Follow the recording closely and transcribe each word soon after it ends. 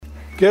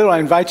Good. I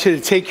invite you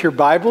to take your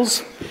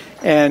Bibles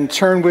and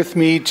turn with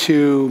me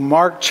to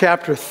Mark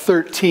chapter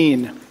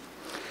 13.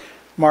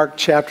 Mark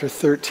chapter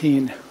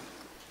 13.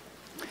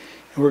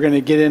 And we're going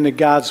to get into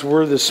God's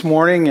Word this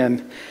morning.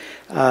 And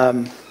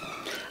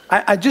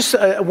I just,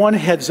 one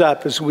heads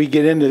up as we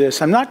get into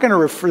this. I'm not going to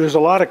refer, there's a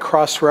lot of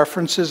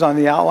cross-references on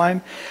the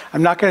outline.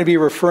 I'm not going to be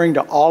referring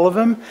to all of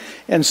them.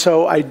 And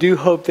so I do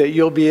hope that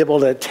you'll be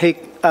able to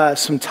take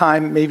some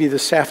time maybe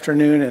this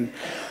afternoon and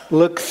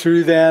look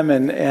through them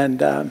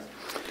and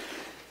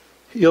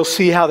you'll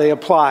see how they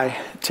apply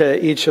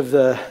to each of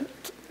the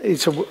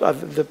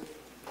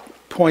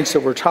points that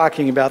we're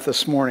talking about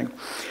this morning.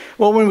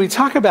 Well, when we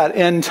talk about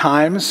end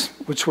times,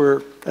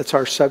 that's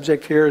our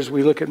subject here as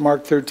we look at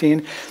Mark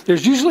 13,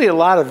 there's usually a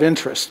lot of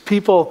interest.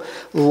 People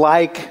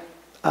like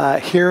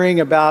hearing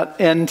about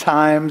end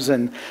times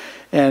and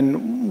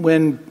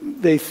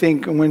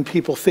when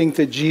people think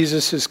that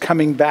Jesus is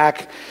coming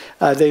back,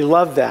 they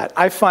love that.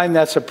 I find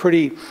that's a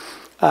pretty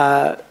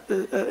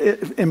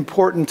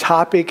important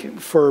topic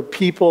for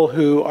people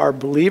who are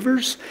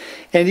believers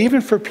and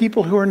even for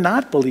people who are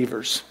not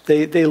believers.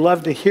 They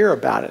love to hear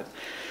about it.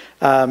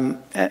 And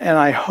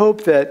I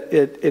hope that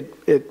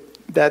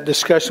that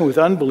discussion with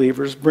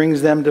unbelievers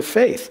brings them to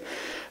faith.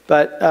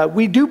 But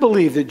we do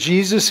believe that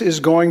Jesus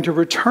is going to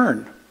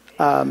return.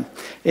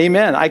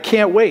 Amen. I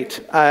can't wait.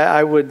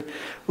 Wouldn't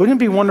it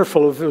be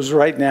wonderful if it was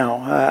right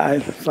now?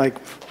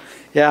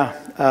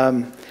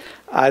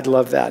 I'd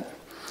love that.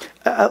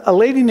 A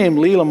lady named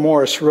Leila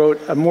Morris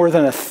wrote more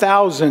than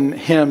 1,000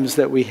 hymns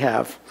that we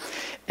have.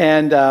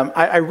 And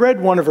I read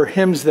one of her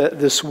hymns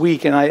this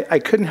week, and I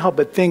couldn't help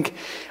but think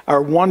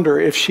or wonder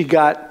if she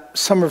got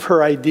some of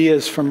her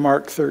ideas from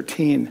Mark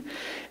 13.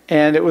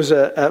 And it was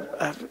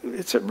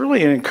it's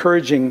really an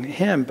encouraging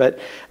hymn, but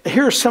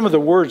here are some of the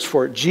words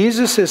for it.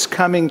 Jesus is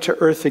coming to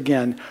earth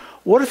again.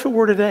 What if it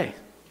were today?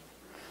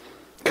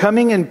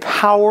 Coming in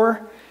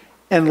power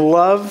and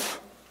love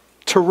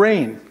to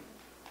reign.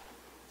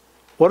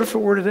 What if it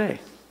were today?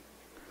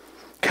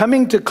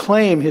 Coming to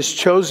claim his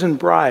chosen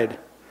bride.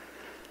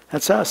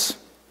 That's us,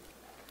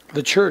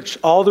 the church,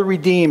 all the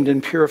redeemed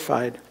and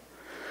purified.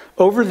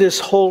 Over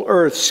this whole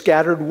earth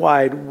scattered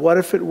wide, what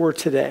if it were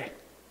today?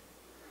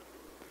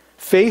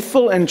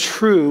 Faithful and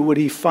true would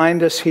he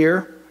find us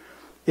here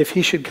if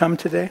he should come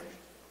today?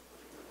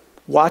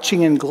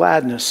 Watching in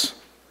gladness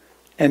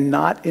and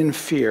not in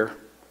fear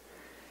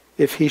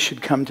if he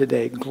should come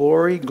today.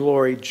 Glory,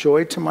 glory,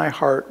 joy to my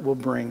heart will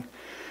bring.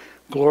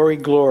 Glory,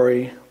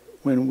 glory,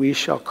 when we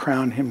shall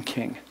crown him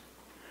king.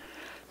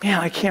 Man,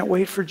 I can't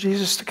wait for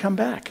Jesus to come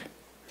back.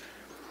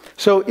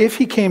 So if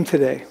he came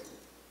today,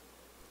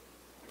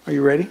 are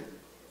you ready?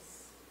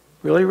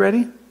 Really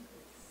ready?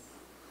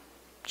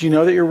 Do you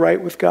know that you're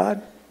right with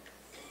God?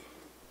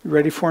 You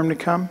ready for him to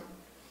come?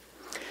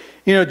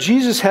 You know,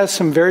 Jesus has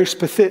some very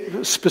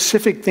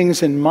specific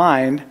things in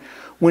mind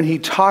when he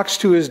talks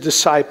to his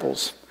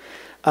disciples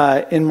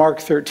in Mark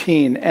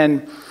 13.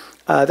 And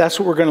that's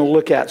what we're going to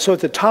look at. So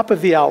at the top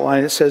of the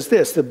outline, it says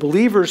this: the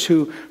believers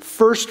who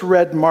first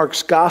read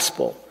Mark's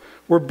gospel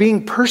were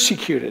being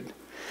persecuted.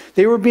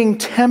 They were being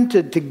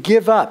tempted to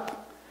give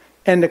up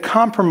and to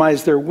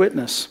compromise their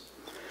witness.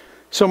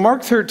 So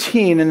Mark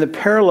 13 and the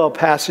parallel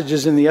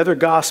passages in the other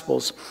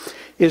gospels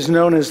is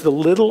known as the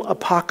little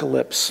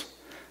apocalypse,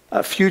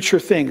 future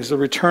things, the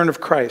return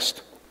of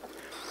Christ.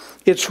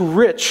 It's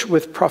rich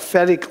with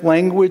prophetic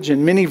language,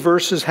 and many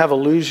verses have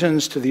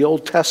allusions to the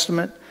Old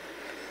Testament.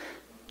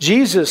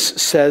 Jesus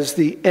says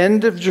the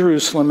end of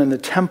Jerusalem and the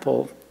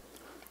temple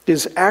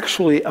is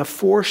actually a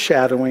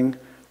foreshadowing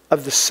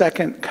of the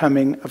second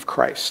coming of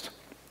Christ.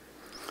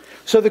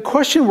 So the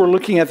question we're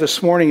looking at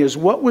this morning is,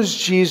 what was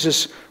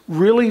Jesus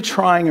really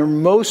trying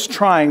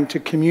to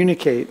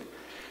communicate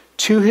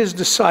to his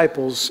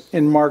disciples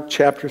in Mark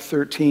chapter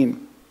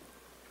 13?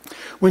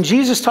 When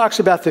Jesus talks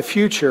about the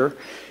future,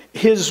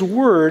 his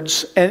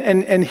words,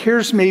 and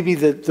here's maybe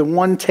the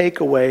one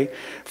takeaway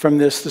from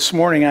this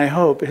morning, I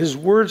hope. His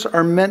words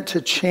are meant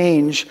to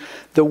change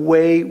the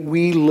way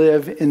we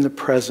live in the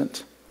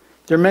present.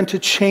 They're meant to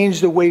change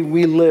the way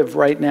we live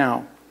right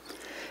now.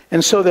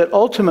 And so that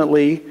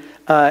ultimately,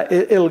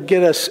 it'll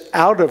get us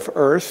out of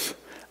earth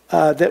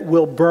that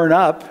will burn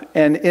up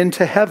and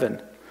into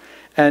heaven.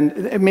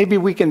 And maybe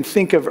we can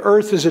think of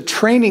earth as a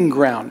training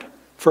ground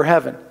for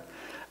heaven.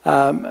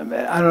 I don't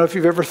know if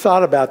you've ever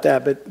thought about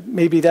that, but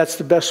maybe that's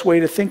the best way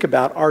to think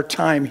about our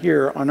time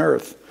here on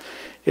earth,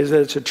 is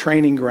that it's a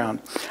training ground.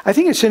 I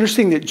think it's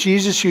interesting that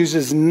Jesus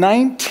uses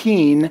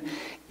 19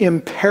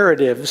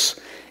 imperatives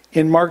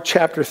in Mark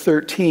chapter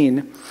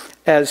 13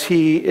 as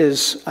he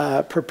is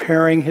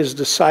preparing his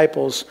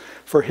disciples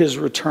for his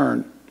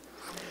return.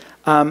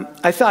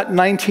 I thought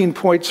 19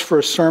 points for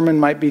a sermon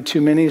might be too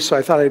many, so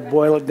I thought I'd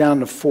boil it down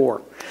to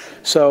 4.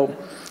 So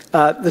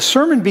the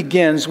sermon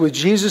begins with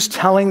Jesus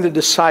telling the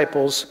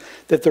disciples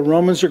that the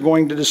Romans are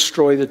going to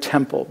destroy the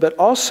temple, but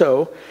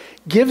also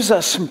gives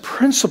us some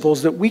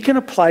principles that we can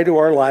apply to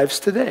our lives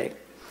today.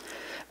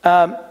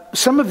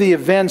 Some of the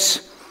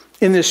events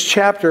in this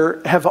chapter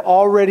have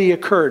already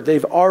occurred.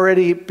 They've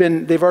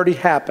already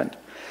happened.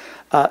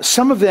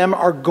 Some of them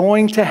are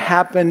going to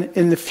happen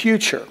in the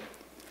future.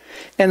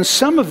 And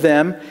some of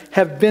them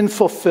have been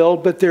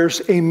fulfilled, but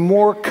there's a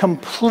more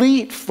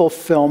complete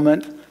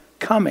fulfillment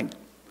coming.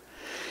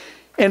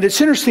 And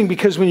it's interesting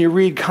because when you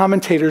read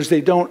commentators,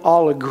 they don't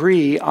all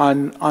agree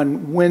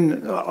on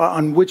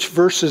which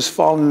verses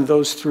fall into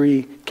those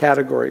three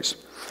categories.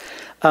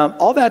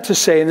 All that to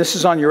say, and this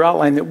is on your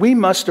outline, that we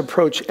must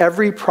approach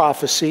every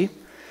prophecy,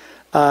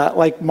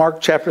 like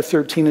Mark chapter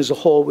 13 as a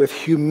whole, with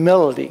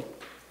humility,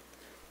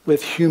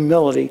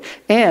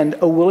 and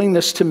a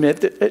willingness to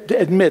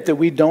admit that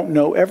we don't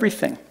know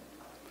everything.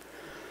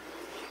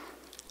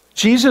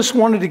 Jesus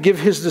wanted to give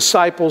his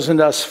disciples and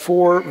us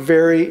four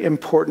very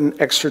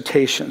important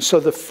exhortations.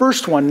 So the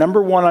first one,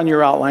 number one on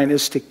your outline,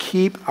 is to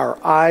keep our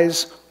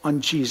eyes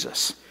on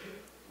Jesus.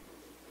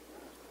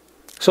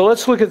 So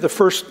let's look at the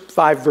first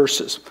 5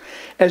 verses.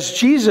 As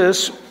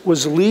Jesus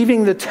was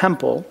leaving the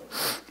temple,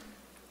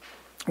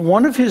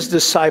 one of his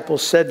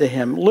disciples said to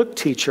him, "Look,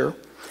 teacher,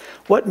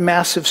 what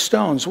massive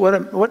stones,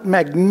 what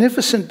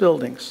magnificent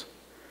buildings.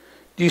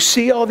 Do you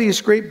see all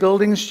these great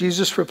buildings?"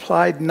 Jesus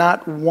replied,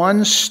 "Not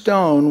one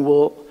stone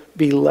will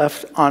be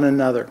left on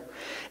another.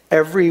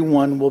 Every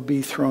one will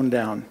be thrown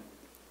down."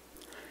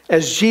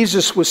 As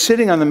Jesus was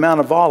sitting on the Mount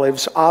of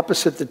Olives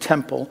opposite the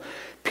temple,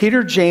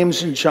 Peter,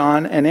 James, and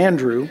John, and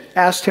Andrew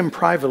asked him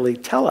privately,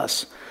 "Tell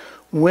us,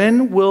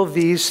 when will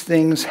these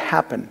things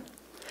happen?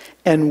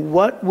 And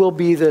what will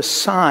be the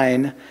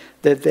sign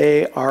that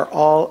they are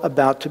all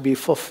about to be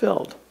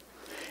fulfilled?"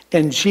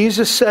 And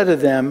Jesus said to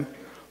them,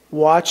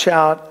 "Watch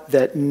out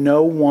that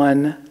no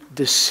one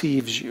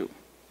deceives you."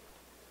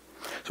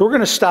 So we're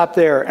going to stop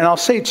there. And I'll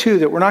say, too,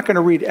 that we're not going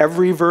to read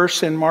every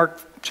verse in Mark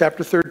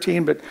chapter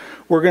 13, but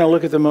we're going to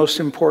look at the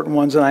most important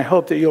ones. And I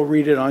hope that you'll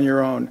read it on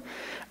your own,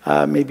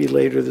 maybe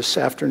later this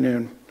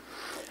afternoon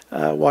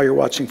while you're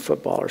watching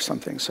football or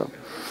something. So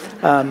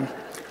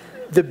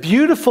the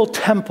beautiful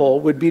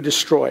temple would be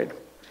destroyed.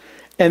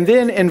 And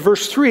then in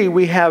verse 3,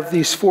 we have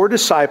these 4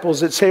 disciples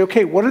that say,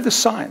 okay, what are the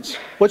signs?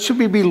 What should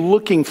we be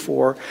looking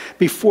for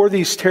before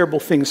these terrible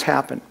things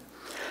happen?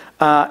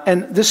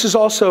 And this is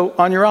also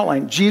on your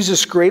outline.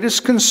 Jesus'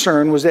 greatest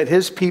concern was that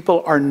his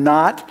people are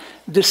not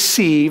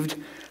deceived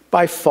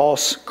by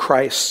false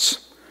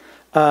Christs.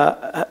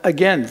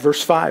 Again,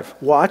 verse 5,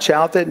 watch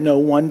out that no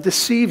one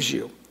deceives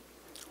you.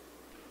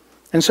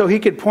 And so he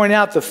could point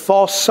out the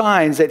false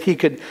signs that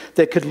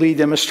could lead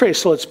them astray.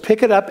 So let's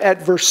pick it up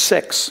at verse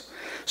 6.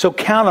 So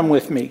count them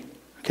with me,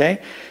 okay?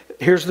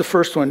 Here's the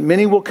first one.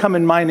 Many will come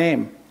in my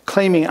name,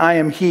 claiming I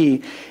am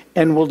he,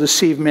 and will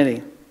deceive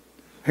many.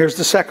 Here's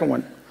the second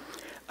one.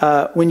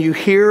 When you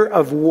hear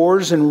of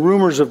wars and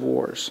rumors of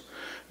wars,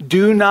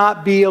 do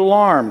not be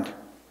alarmed.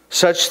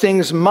 Such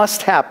things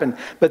must happen,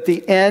 but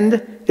the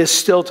end is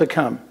still to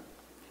come.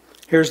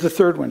 Here's the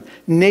third one.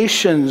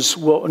 Nation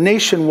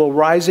will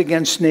rise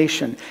against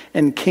nation,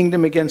 and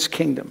kingdom against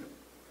kingdom.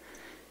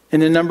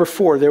 And then number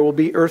 4, there will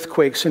be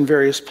earthquakes in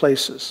various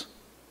places.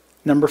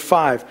 Number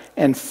 5,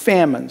 and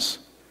famines.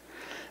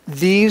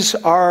 These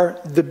are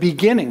the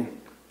beginning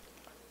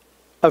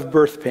of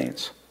birth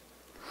pains.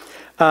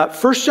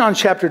 1 John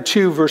chapter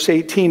 2, verse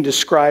 18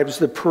 describes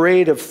the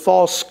parade of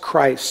false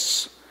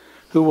Christs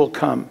who will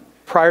come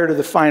prior to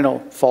the final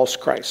false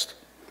Christ.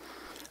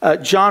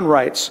 John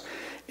writes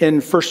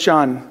in 1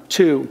 John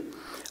 2,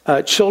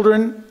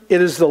 children,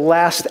 it is the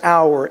last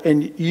hour,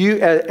 and you,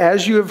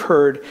 as you have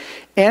heard,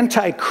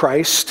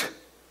 Antichrist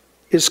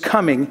is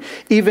coming.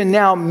 Even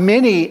now,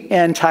 many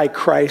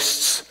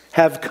antichrists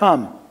have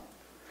come.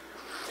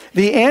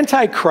 The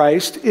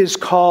Antichrist is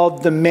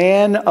called the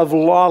man of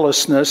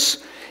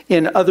lawlessness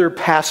in other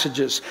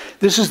passages.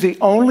 This is the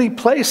only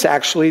place,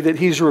 actually, that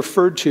he's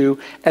referred to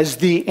as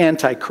the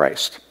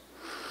Antichrist.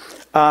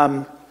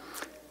 And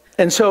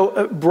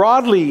so,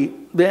 broadly,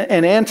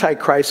 an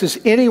Antichrist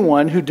is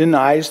anyone who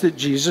denies that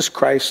Jesus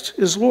Christ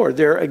is Lord.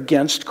 They're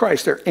against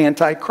Christ. They're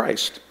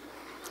Antichrist.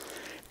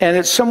 And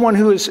it's someone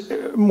who is,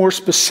 more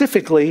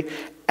specifically,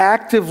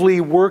 actively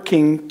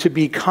working to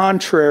be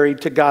contrary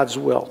to God's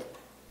will.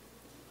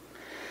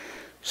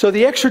 So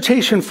the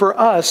exhortation for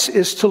us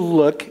is to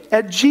look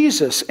at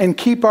Jesus and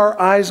keep our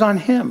eyes on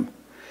him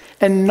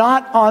and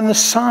not on the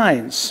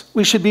signs.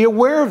 We should be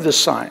aware of the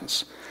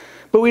signs,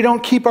 but we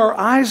don't keep our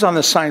eyes on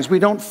the signs. We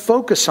don't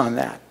focus on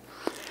that.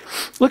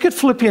 Look at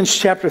Philippians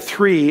chapter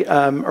 3,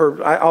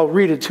 or I'll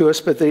read it to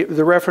us, but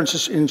the reference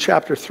is in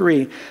chapter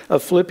 3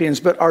 of Philippians.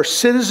 But our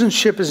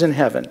citizenship is in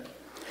heaven,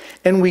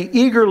 and we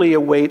eagerly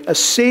await a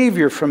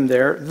Savior from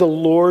there, the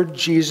Lord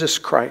Jesus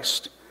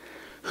Christ,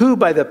 who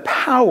by the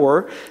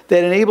power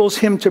that enables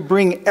him to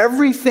bring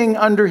everything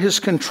under his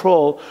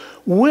control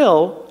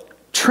will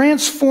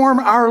transform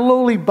our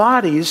lowly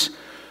bodies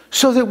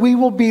so that we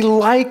will be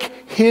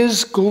like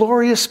his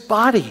glorious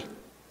body.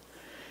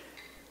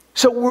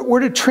 So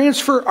we're to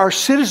transfer our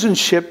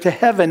citizenship to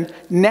heaven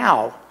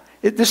now.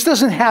 This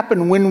doesn't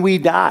happen when we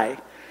die.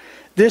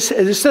 This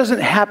doesn't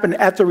happen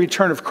at the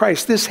return of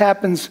Christ. This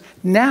happens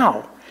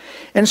now.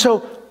 And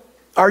so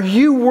are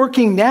you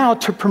working now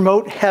to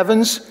promote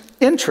heaven's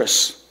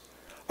interests?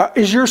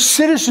 Is your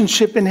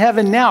citizenship in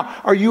heaven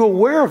now? Are you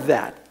aware of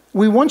that?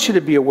 We want you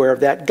to be aware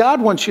of that.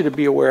 God wants you to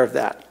be aware of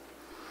that.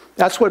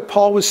 That's what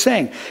Paul was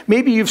saying.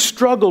 Maybe you've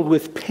struggled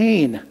with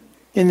pain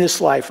in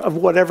this life of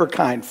whatever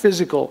kind,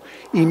 physical,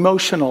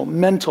 emotional,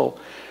 mental,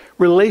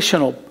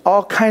 relational,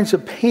 all kinds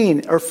of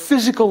pain or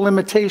physical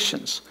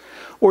limitations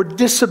or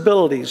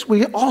disabilities.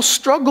 We all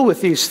struggle with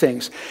these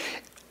things.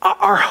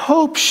 Our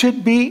hope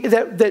should be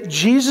that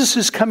Jesus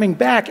is coming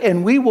back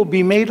and we will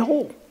be made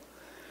whole.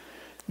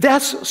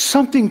 That's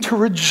something to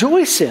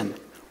rejoice in.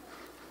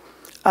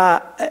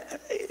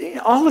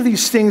 All of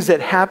these things that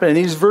happen in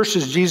these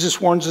verses,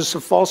 Jesus warns us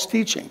of false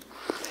teaching.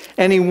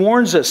 And he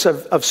warns us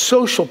of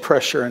social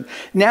pressure and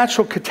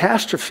natural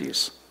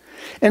catastrophes.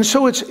 And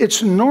so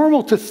it's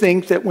normal to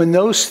think that when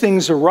those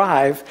things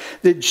arrive,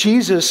 that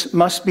Jesus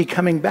must be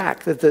coming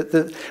back,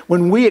 that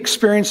when we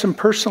experience them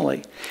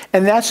personally.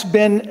 And that's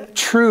been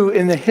true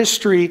in the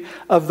history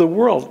of the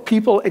world.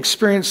 People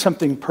experience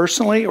something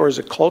personally or as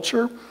a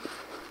culture,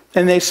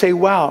 and they say,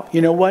 wow,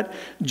 you know what?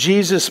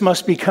 Jesus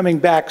must be coming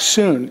back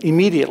soon,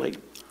 immediately.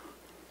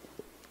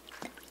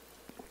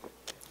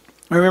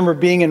 I remember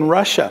being in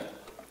Russia.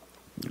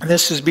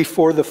 This is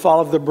before the fall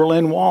of the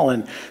Berlin Wall,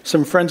 and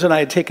some friends and I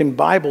had taken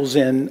Bibles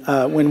in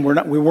when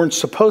we weren't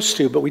supposed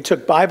to, but we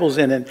took Bibles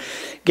in and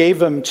gave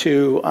them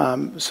to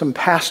some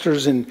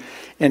pastors and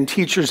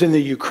teachers in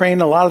the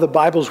Ukraine. A lot of the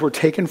Bibles were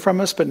taken from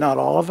us, but not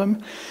all of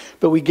them.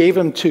 But we gave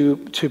them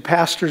to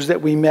pastors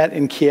that we met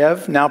in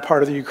Kiev, now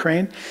part of the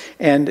Ukraine,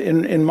 and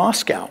in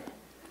Moscow.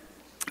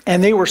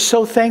 And they were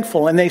so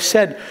thankful, and they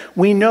said,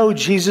 we know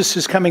Jesus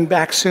is coming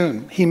back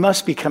soon. He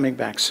must be coming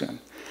back soon.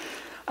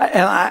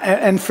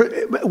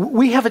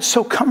 We have it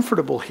so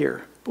comfortable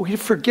here, but we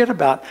forget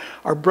about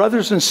our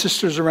brothers and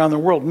sisters around the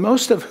world,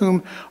 most of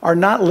whom are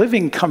not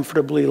living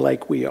comfortably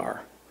like we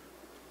are.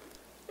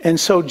 And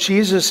so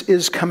Jesus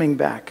is coming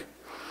back.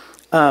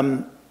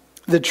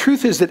 The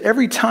truth is that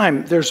every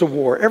time there's a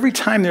war, every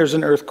time there's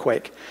an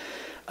earthquake,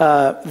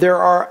 there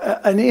are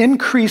an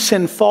increase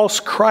in false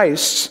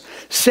Christs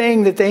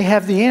saying that they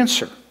have the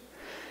answer.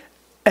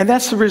 And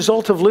that's the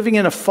result of living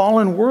in a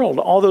fallen world.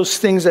 All those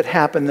things that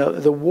happen,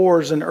 the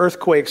wars and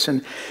earthquakes,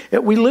 and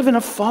we live in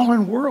a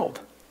fallen world.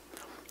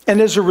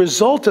 And as a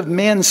result of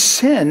man's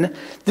sin,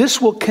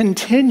 this will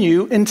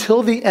continue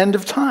until the end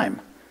of time.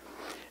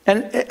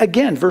 And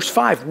again, verse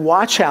 5,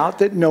 watch out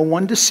that no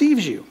one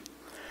deceives you.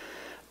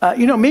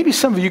 Maybe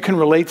some of you can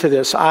relate to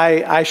this.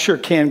 I sure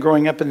can,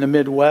 growing up in the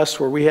Midwest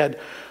where we had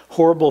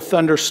horrible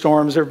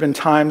thunderstorms. There have been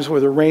times where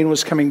the rain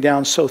was coming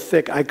down so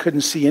thick I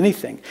couldn't see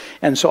anything.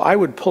 And so I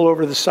would pull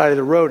over to the side of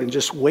the road and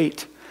just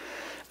wait.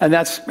 And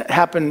that's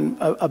happened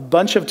a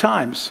bunch of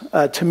times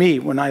to me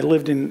when I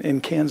lived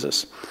in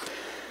Kansas.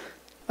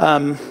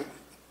 I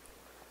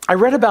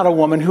read about a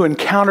woman who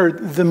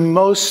encountered the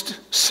most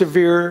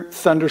severe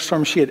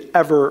thunderstorm she had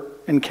ever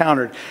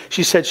encountered.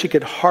 She said she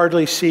could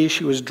hardly see.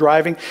 She was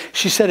driving.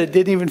 She said it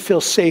didn't even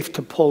feel safe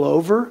to pull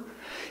over.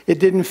 It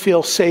didn't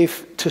feel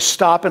safe to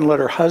stop and let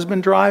her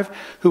husband drive,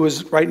 who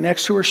was right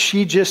next to her.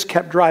 She just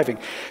kept driving.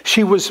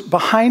 She was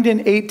behind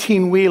an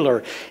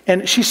 18-wheeler,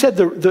 and she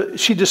said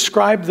she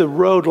described the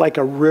road like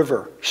a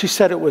river. She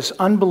said it was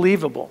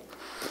unbelievable.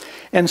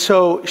 And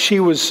so she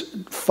was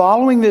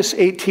following this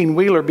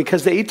 18-wheeler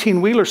because the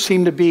 18-wheeler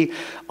seemed to be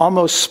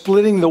almost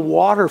splitting the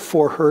water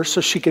for her so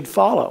she could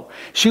follow.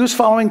 She was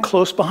following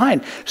close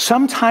behind.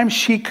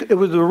 Sometimes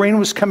the rain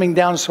was coming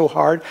down so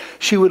hard,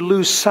 she would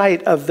lose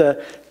sight of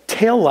the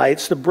tail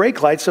lights, the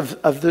brake lights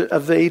of the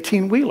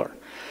 18-wheeler.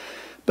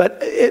 But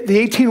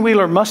the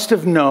 18-wheeler must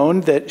have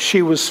known that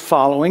she was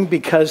following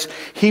because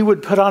he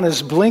would put on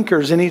his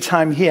blinkers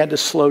anytime he had to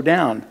slow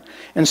down.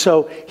 And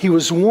so he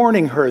was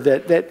warning her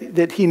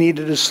that he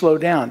needed to slow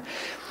down.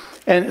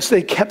 And so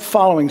they kept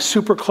following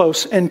super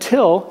close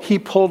until he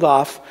pulled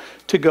off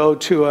to go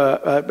to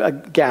a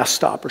gas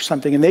stop or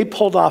something. And they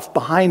pulled off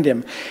behind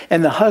him.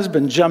 And the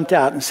husband jumped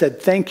out and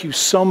said, "Thank you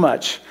so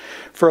much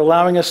for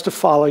allowing us to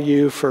follow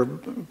you, for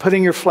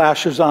putting your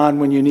flashers on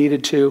when you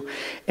needed to."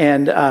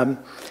 And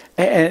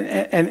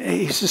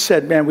he just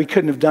said, "Man, we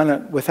couldn't have done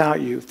it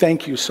without you.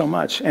 Thank you so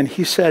much." And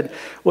he said,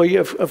 "Well,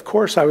 of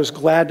course, I was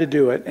glad to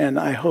do it. And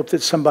I hope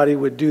that somebody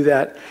would do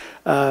that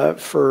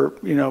for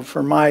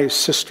my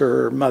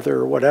sister or mother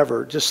or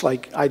whatever, just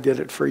like I did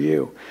it for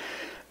you."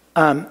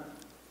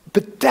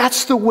 But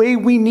that's the way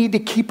we need to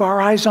keep our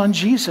eyes on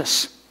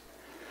Jesus.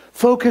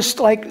 Focused,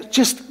 like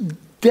just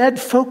dead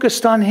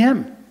focused on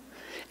him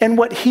and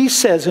what he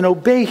says, and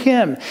obey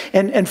him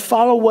and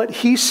follow what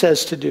he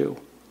says to do.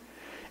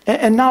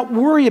 And not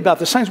worry about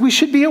the signs. We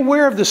should be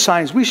aware of the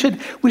signs. We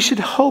should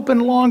hope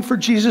and long for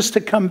Jesus to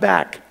come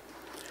back.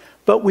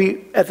 But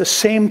we, at the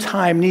same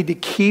time, need to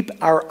keep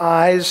our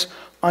eyes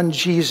on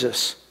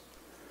Jesus.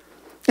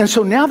 And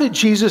so now that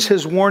Jesus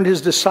has warned his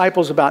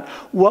disciples about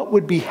what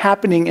would be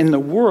happening in the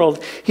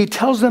world, he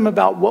tells them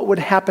about what would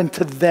happen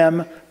to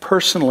them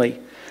personally,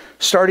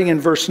 starting in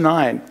verse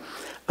 9.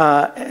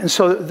 And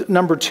so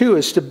number 2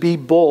 is to be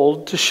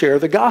bold to share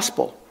the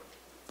gospel.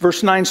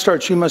 Verse 9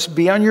 starts, you must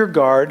be on your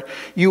guard.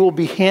 You will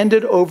be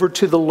handed over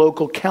to the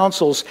local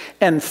councils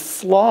and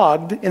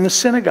flogged in the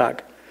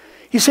synagogue.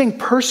 He's saying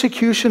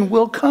persecution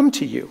will come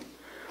to you.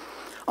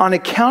 On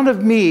account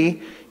of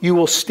me, you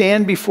will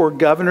stand before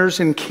governors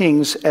and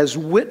kings as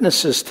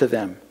witnesses to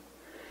them.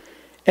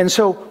 And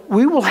so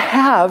we will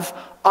have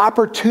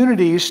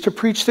opportunities to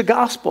preach the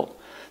gospel.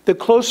 The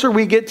closer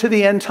we get to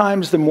the end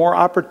times, the more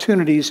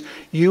opportunities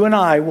you and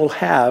I will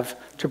have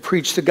to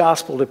preach the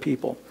gospel to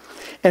people.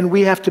 And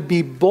we have to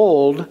be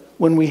bold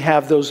when we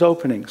have those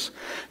openings.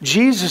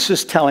 Jesus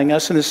is telling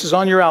us, and this is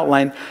on your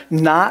outline,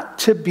 not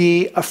to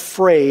be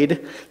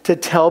afraid to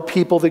tell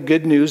people the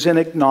good news and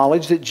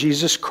acknowledge that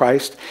Jesus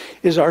Christ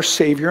is our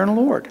Savior and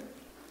Lord.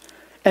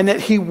 And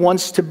that he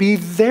wants to be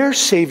their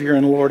Savior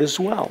and Lord as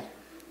well.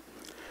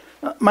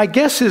 My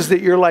guess is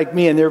that you're like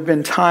me, and there have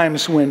been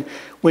times when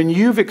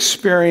you've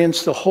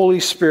experienced the Holy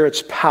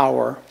Spirit's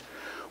power,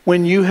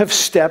 when you have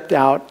stepped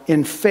out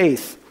in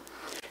faith.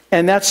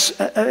 And that's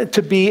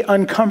to be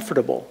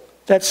uncomfortable.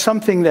 That's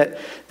something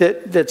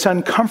that's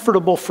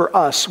uncomfortable for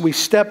us. We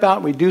step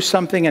out, we do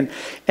something, and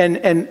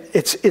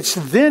it's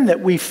then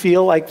that we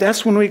feel like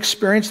that's when we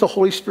experience the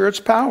Holy Spirit's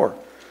power.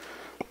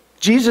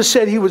 Jesus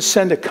said he would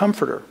send a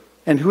comforter.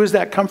 And who is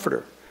that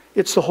comforter?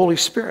 It's the Holy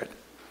Spirit.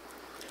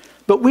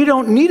 But we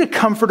don't need a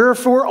comforter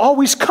if we're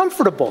always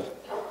comfortable.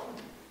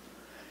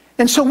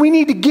 And so we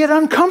need to get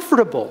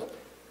uncomfortable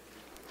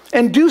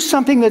and do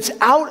something that's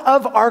out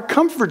of our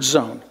comfort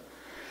zone.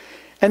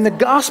 And the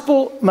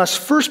gospel must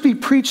first be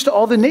preached to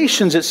all the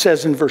nations, it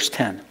says in verse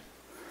 10.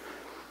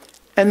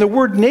 And the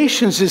word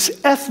nations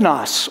is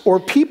ethnos, or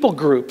people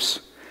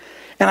groups.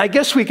 And I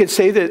guess we could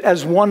say that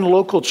as one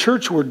local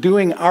church, we're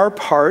doing our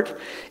part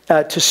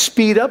to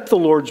speed up the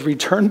Lord's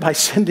return by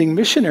sending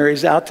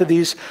missionaries out to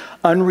these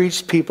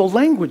unreached people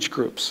language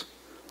groups.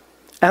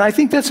 And I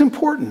think that's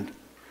important.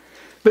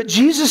 But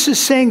Jesus is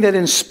saying that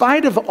in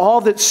spite of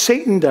all that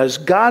Satan does,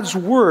 God's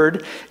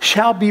word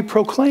shall be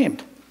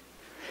proclaimed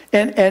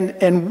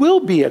and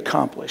will be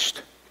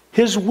accomplished.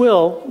 His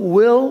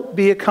will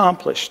be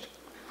accomplished.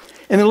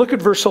 And then look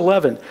at verse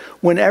 11.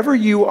 Whenever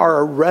you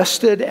are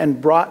arrested and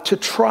brought to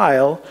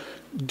trial,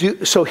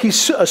 so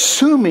he's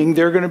assuming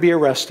they're going to be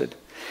arrested.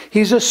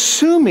 He's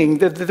assuming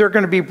that they're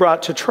going to be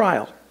brought to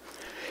trial.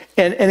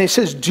 And he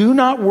says, do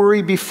not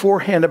worry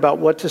beforehand about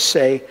what to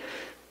say.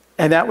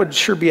 And that would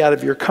sure be out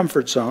of your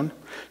comfort zone.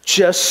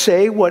 Just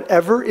say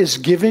whatever is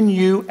given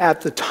you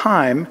at the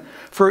time,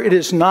 for it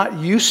is not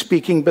you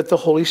speaking, but the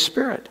Holy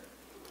Spirit.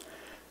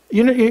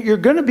 You know, you're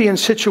going to be in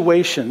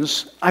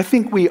situations, I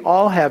think we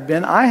all have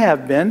been, I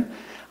have been,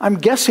 I'm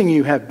guessing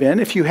you have been.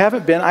 If you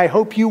haven't been, I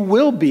hope you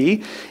will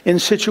be in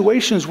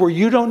situations where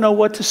you don't know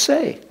what to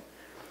say.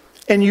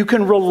 And you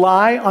can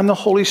rely on the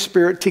Holy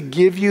Spirit to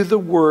give you the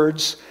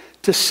words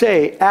to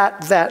say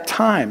at that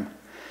time.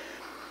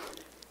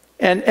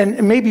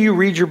 And maybe you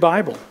read your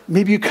Bible.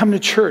 Maybe you come to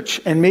church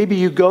and maybe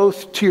you go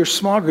to your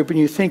small group and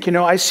you think,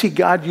 I see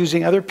God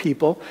using other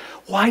people.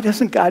 Why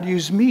doesn't God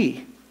use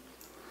me?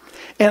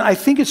 And I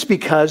think it's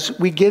because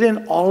we get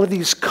in all of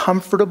these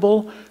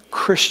comfortable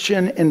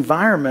Christian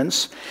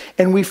environments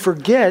and we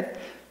forget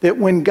that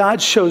when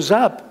God shows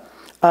up,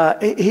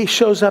 he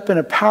shows up in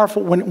a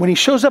powerful, when he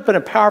shows up in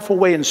a powerful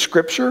way in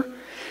Scripture,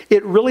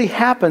 it really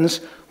happens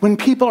when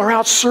people are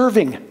out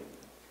serving.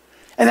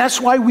 And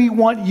that's why we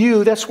want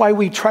you, that's why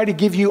we try to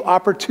give you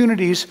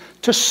opportunities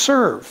to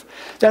serve.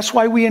 That's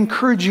why we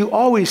encourage you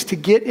always to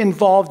get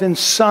involved in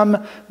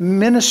some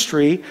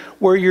ministry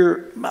where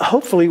you're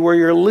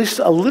at least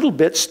a little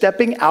bit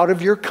stepping out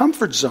of your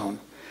comfort zone.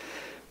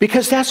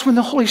 Because that's when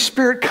the Holy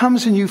Spirit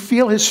comes and you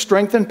feel his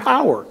strength and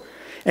power.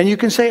 And you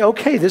can say,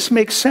 okay, this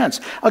makes sense.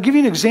 I'll give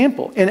you an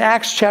example. In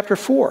Acts chapter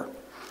 4.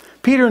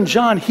 Peter and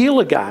John heal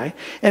a guy,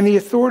 and the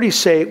authorities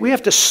say, we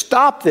have to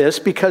stop this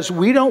because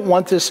we don't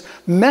want this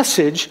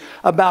message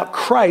about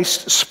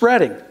Christ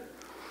spreading.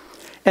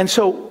 And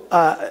so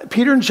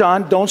Peter and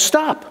John don't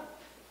stop,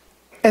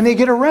 and they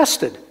get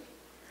arrested.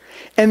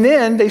 And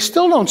then they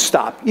still don't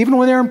stop, even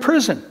when they're in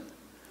prison.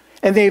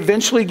 And they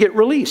eventually get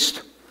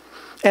released.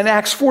 And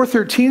Acts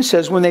 4:13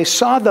 says, when they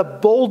saw the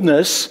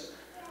boldness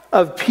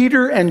of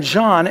Peter and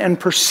John and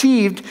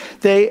perceived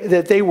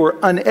that they were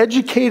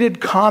uneducated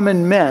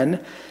common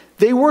men,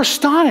 they were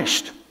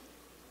astonished.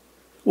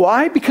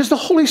 Why? Because the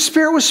Holy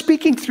Spirit was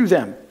speaking through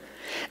them.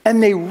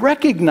 And they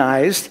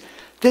recognized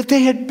that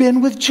they had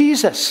been with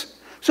Jesus.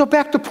 So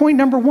back to point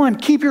number 1,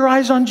 keep your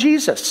eyes on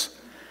Jesus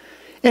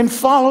and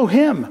follow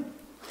him.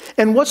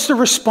 And what's the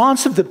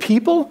response of the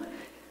people?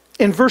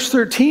 In verse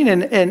 13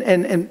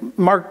 and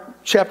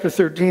Mark chapter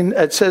 13,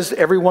 it says,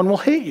 everyone will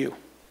hate you.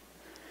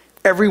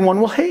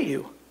 Everyone will hate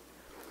you.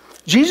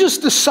 Jesus'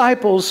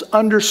 disciples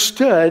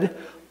understood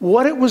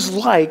what it was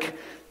like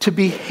to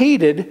be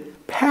hated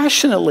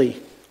passionately,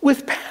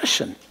 with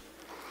passion.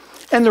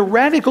 And the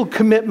radical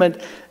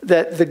commitment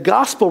that the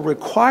gospel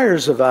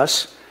requires of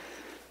us,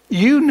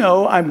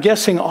 I'm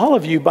guessing all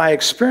of you by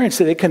experience,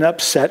 that it can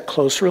upset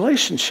close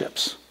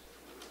relationships.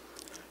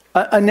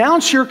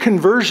 Announce your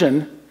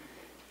conversion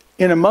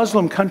in a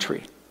Muslim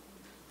country.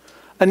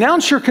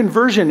 Announce your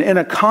conversion in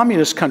a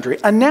communist country.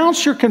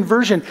 Announce your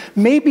conversion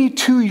maybe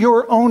to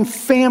your own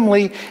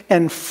family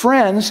and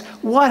friends.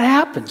 What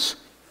happens?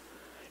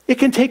 It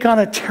can take on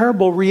a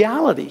terrible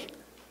reality.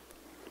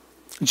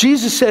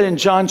 Jesus said in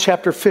John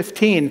chapter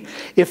 15,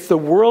 if the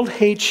world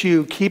hates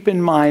you, keep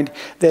in mind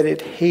that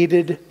it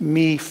hated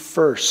me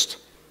first.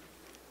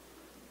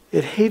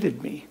 It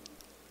hated me.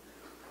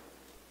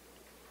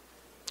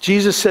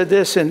 Jesus said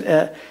this,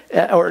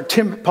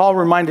 Paul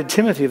reminded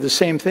Timothy of the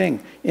same thing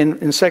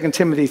in 2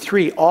 Timothy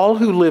 3. All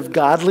who live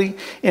godly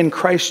in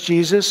Christ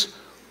Jesus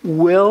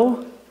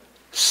will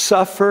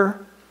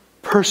suffer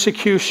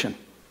persecution.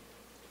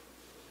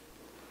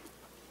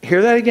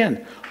 Hear that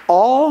again.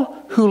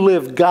 All who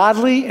live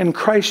godly in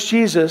Christ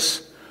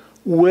Jesus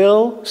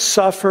will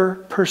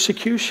suffer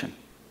persecution.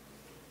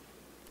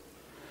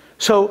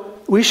 So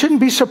we shouldn't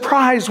be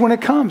surprised when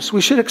it comes.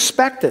 We should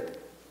expect it.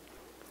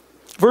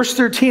 Verse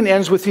 13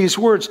 ends with these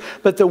words,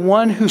 but the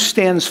one who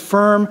stands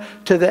firm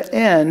to the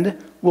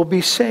end will be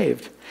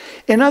saved.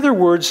 In other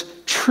words,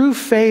 true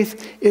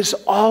faith is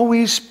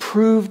always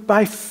proved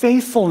by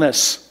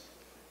faithfulness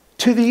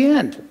to the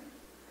end.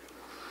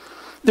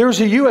 There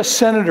was a U.S.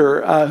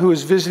 senator who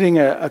was visiting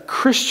a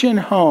Christian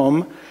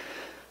home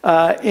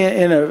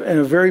in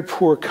a very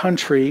poor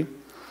country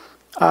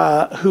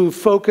who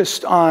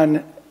focused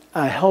on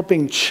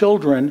helping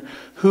children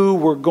who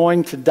were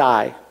going to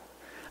die.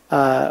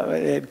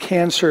 They had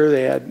cancer,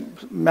 they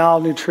had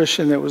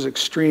malnutrition that was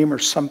extreme or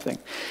something.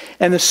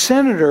 And the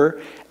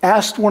senator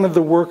asked one of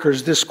the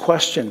workers this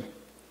question: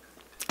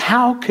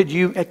 how can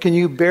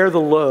you bear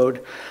the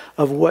load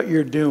of what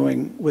you're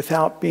doing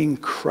without being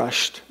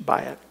crushed by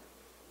it?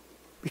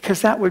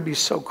 Because that would be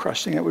so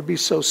crushing. It would be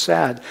so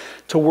sad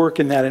to work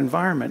in that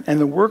environment.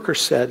 And the worker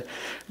said,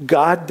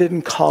 God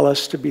didn't call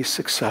us to be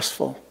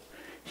successful.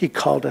 He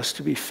called us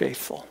to be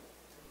faithful.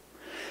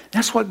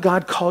 That's what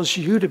God calls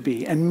you to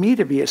be and me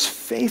to be, is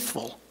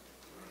faithful.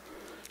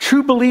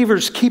 True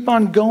believers keep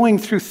on going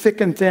through thick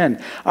and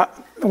thin.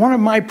 One of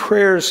my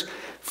prayers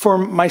for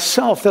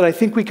myself that I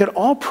think we could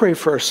all pray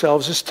for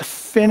ourselves is to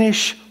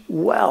finish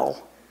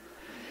well.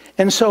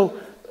 And so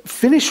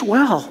finish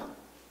well.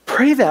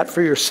 Pray that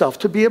for yourself,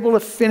 to be able to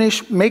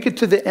finish, make it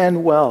to the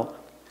end well.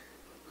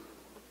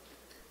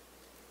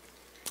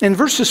 In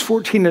verses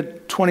 14 to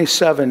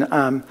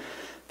 27,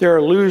 there are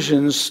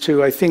allusions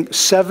to, I think,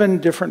 7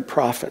 different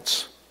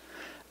prophets.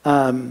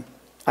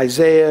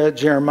 Isaiah,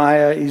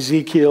 Jeremiah,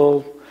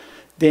 Ezekiel,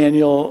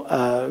 Daniel,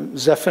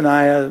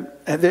 Zephaniah,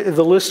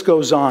 the list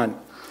goes on.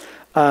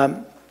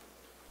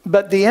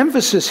 But the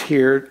emphasis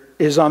here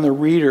is on the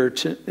reader,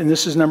 and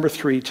this is number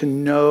 3, to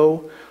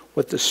know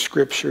what the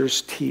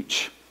scriptures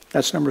teach.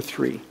 That's number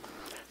 3.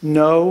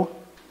 Know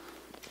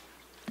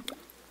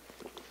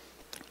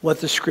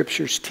what the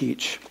scriptures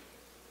teach.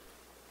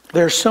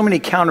 There are so many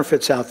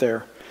counterfeits out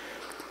there.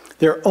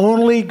 They're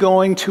only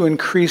going to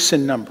increase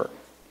in number.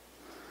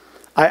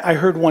 I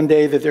heard one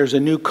day that there's a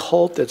new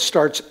cult that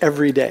starts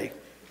every day.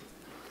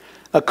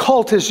 A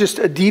cult is just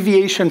a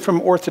deviation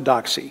from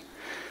orthodoxy,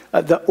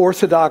 the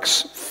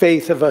orthodox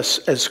faith of us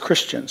as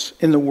Christians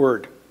in the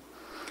Word.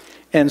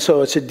 And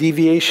so it's a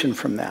deviation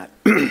from that.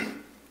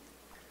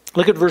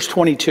 Look at verse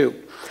 22.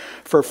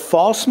 For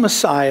false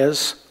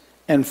messiahs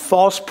and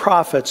false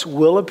prophets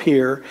will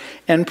appear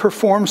and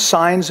perform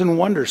signs and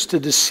wonders to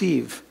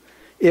deceive,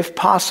 if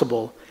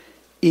possible,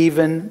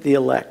 even the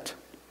elect.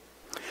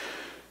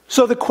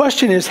 So the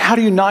question is, how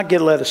do you not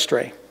get led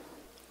astray?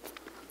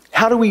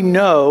 How do we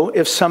know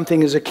if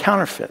something is a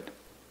counterfeit?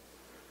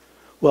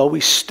 Well,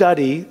 we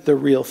study the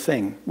real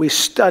thing. We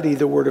study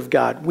the Word of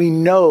God. We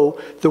know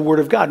the Word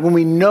of God. When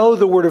we know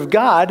the Word of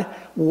God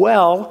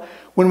well,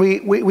 when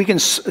we can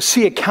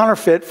see a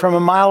counterfeit from a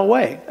mile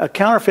away, a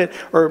counterfeit,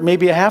 or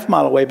maybe a half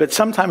mile away, but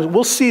sometimes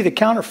we'll see the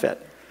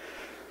counterfeit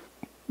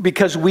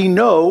because we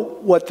know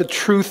what the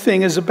true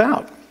thing is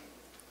about.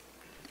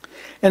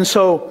 And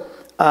so,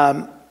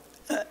 and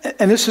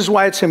this is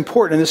why it's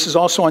important, and this is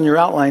also on your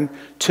outline,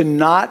 to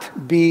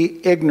not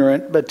be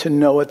ignorant, but to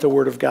know what the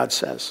Word of God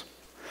says.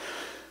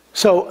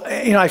 So,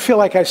 I feel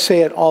like I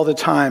say it all the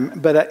time,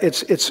 but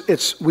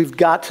we've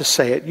got to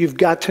say it. You've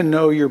got to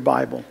know your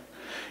Bible.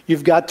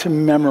 You've got to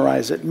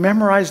memorize it.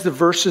 Memorize the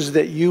verses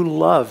that you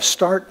love.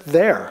 Start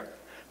there.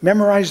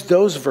 Memorize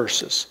those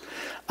verses.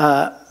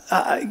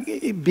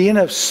 Be in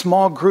a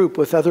small group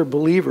with other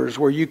believers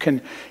where you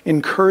can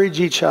encourage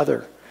each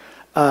other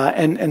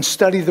and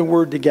study the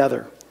Word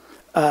together.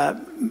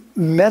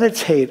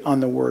 Meditate on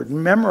the Word.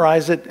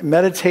 Memorize it,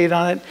 meditate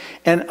on it,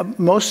 and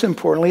most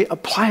importantly,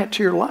 apply it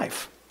to your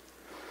life.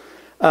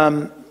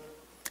 And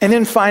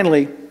then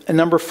finally,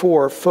 number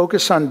 4,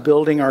 focus on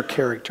building our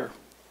character.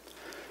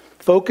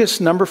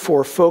 Number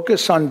 4,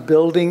 focus on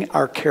building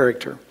our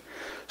character.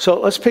 So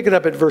let's pick it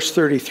up at verse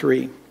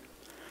 33.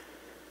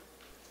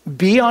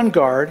 Be on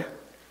guard,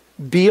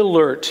 be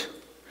alert.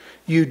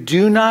 You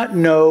do not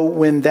know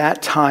when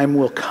that time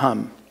will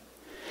come.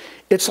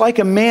 It's like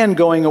a man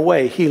going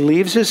away. He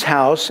leaves his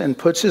house and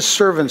puts his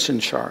servants in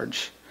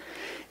charge,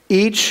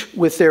 each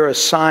with their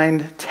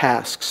assigned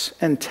tasks,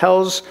 and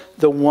tells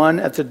the one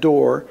at the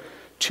door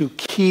to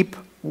keep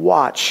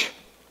watch.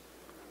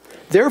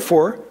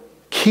 Therefore,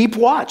 keep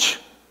watch,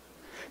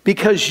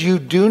 because you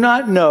do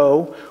not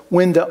know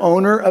when the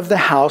owner of the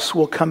house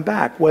will come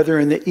back, whether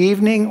in the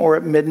evening or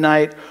at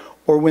midnight,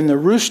 or when the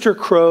rooster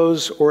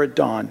crows or at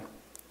dawn.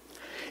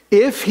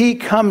 If he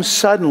comes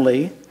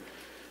suddenly,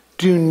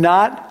 do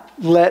not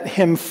let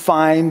him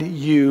find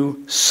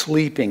you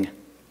sleeping.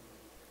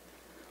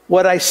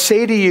 What I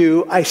say to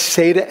you, I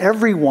say to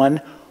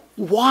everyone,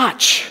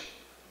 watch.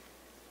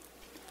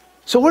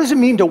 So what does it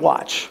mean to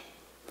watch?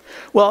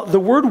 Well, the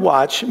word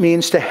watch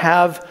means to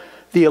have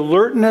the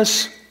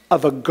alertness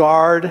of a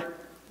guard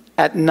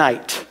at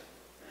night.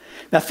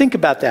 Now think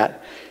about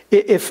that.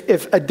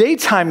 If a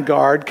daytime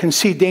guard can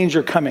see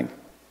danger coming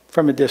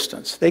from a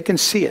distance, they can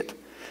see it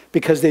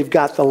because they've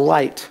got the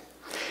light.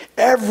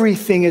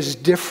 Everything is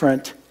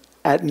different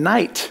at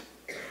night.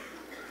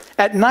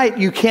 At night,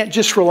 you can't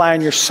just rely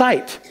on your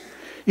sight.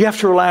 You have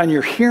to rely on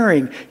your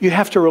hearing. You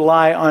have to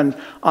rely on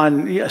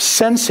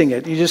sensing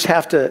it. You just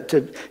have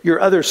to your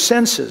other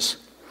senses.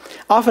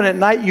 Often at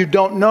night, you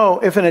don't know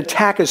if an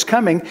attack is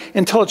coming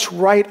until it's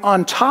right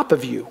on top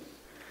of you.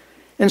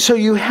 And so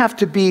you have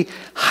to be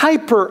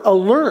hyper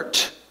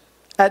alert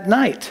at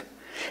night.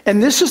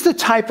 And this is the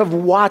type of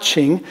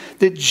watching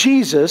that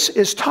Jesus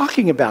is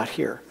talking about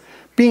here,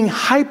 being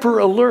hyper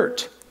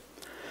alert.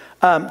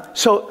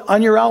 So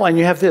on your outline,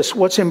 you have this.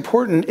 What's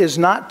important is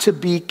not to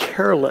be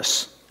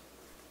careless.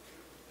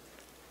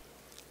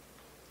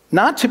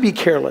 Not to be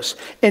careless.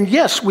 And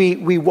yes,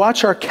 we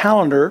watch our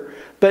calendar,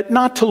 but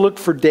not to look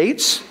for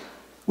dates.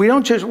 We're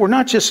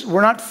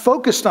not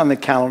focused on the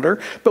calendar,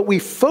 but we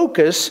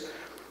focus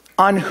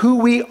on who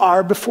we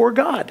are before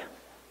God.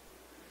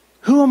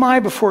 Who am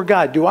I before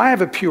God? Do I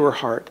have a pure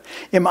heart?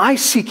 Am I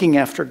seeking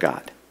after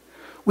God?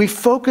 We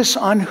focus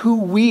on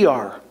who we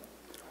are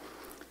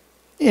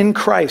in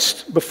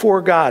Christ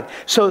before God.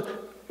 So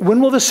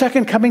when will the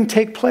second coming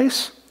take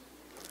place?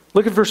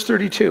 Look at verse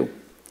 32.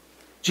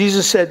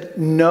 Jesus said,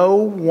 no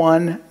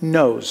one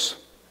knows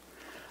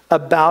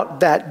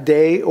about that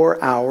day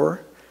or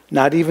hour,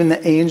 not even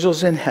the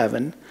angels in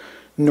heaven,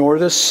 nor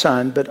the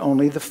Son, but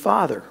only the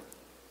Father.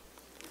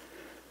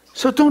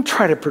 So don't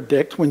try to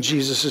predict when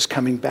Jesus is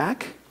coming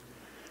back.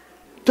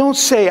 Don't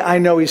say, I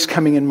know he's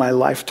coming in my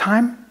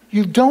lifetime.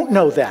 You don't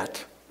know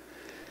that.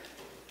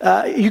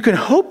 You can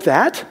hope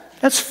that.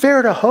 That's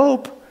fair to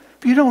hope,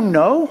 but you don't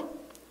know.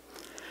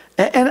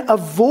 And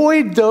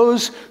avoid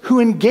those who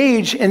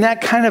engage in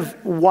that kind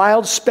of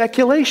wild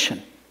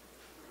speculation.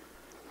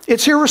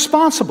 It's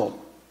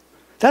irresponsible.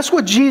 That's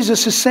what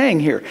Jesus is saying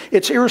here.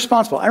 It's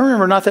irresponsible. I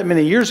remember not that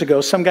many years ago,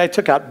 some guy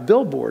took out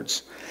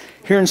billboards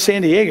here in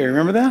San Diego.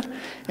 Remember that?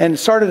 And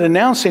started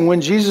announcing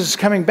when Jesus is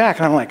coming back.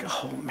 And I'm like,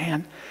 oh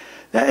man,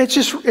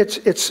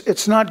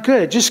 it's not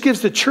good. It just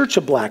gives the church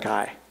a black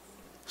eye.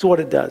 That's what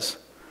it does.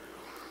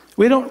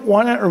 We don't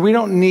want it, or we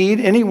don't need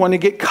anyone to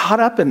get caught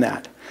up in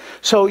that.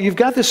 So you've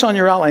got this on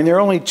your outline. There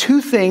are only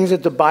two things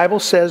that the Bible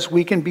says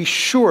we can be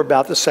sure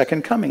about the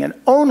second coming. And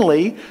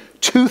only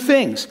two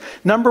things.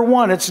 Number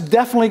one, it's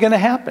definitely going to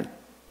happen.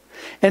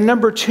 And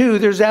number two,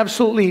 there's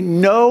absolutely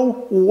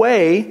no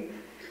way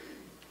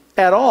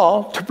at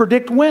all to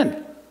predict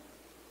when.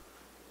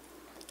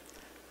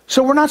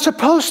 So we're not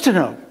supposed to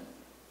know.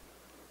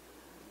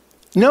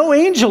 No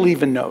angel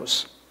even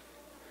knows.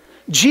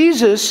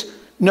 Jesus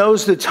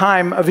knows the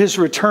time of his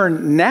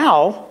return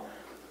now,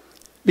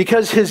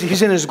 because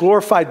he's in his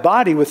glorified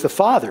body with the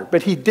Father.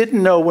 But he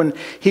didn't know when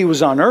he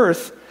was on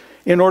earth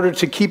in order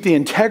to keep the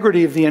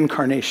integrity of the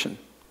incarnation.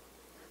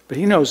 But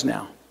he knows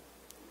now.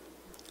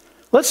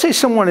 Let's say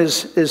someone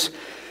is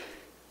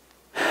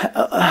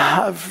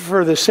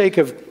for the sake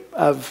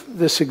of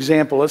this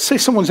example, let's say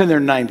someone's in their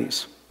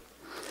 90s.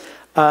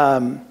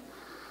 And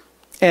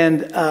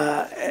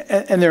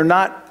they're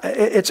not,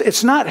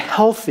 it's not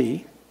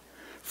healthy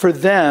for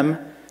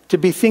them to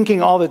be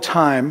thinking all the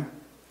time,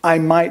 I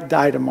might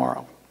die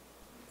tomorrow.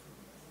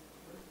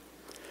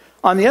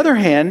 On the other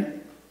hand,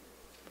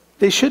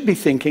 they should be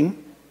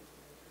thinking,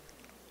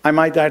 I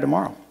might die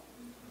tomorrow.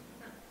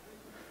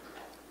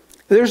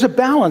 There's a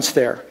balance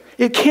there.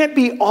 It can't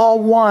be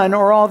all one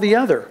or all the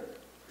other.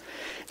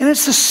 And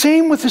it's the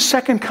same with the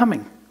second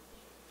coming.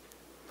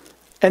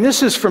 And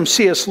this is from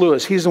C.S.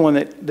 Lewis. He's the one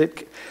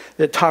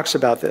that talks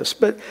about this.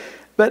 But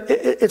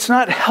it's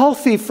not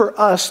healthy for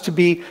us to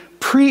be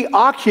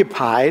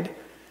preoccupied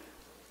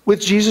with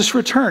Jesus'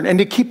 return and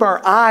to keep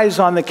our eyes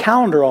on the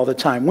calendar all the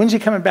time. When's he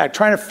coming back?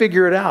 Trying to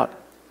figure it out.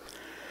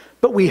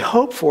 But we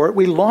hope for it.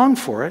 We long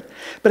for it.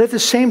 But at the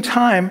same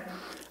time,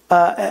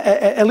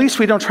 at least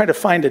we don't try to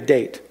find a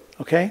date,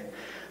 okay?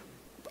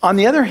 On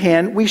the other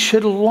hand, we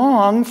should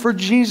long for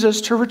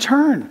Jesus to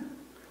return.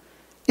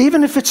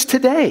 Even if it's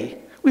today,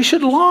 we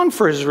should long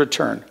for his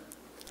return.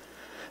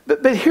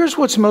 But here's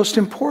what's most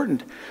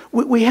important.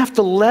 We have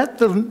to let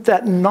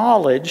that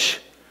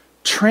knowledge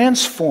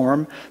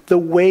transform the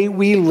way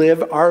we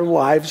live our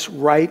lives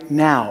right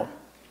now.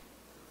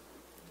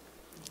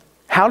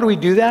 How do we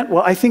do that?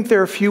 Well, I think there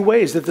are a few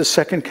ways that the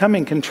second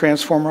coming can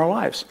transform our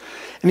lives.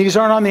 And these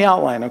aren't on the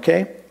outline,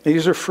 okay?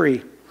 These are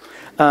free.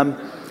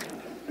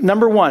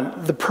 Number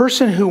one, the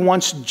person who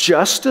wants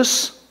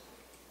justice,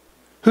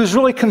 who's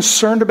really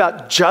concerned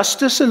about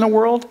justice in the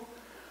world,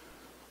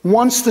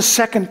 wants the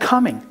second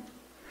coming.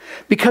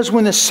 Because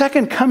when the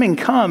second coming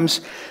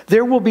comes,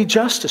 there will be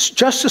justice.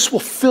 Justice will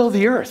fill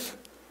the earth.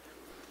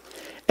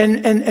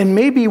 And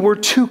maybe we're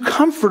too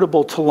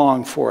comfortable to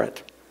long for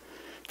it.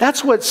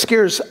 That's what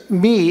scares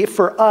me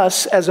for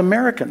us as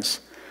Americans.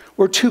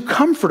 We're too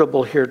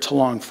comfortable here to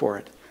long for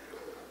it.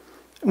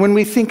 When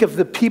we think of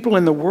the people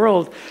in the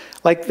world,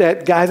 like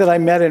that guy that I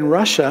met in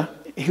Russia,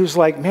 he was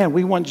like, man,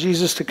 we want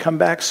Jesus to come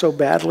back so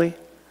badly.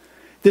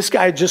 This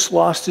guy just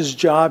lost his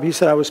job. He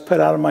said, I was put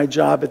out of my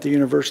job at the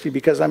university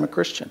because I'm a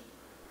Christian.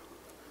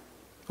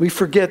 We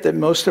forget that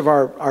most of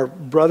our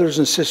brothers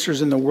and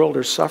sisters in the world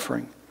are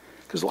suffering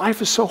because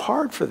life is so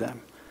hard for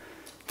them.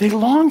 They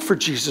long for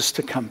Jesus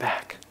to come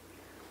back.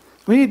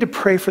 We need to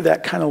pray for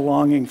that kind of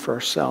longing for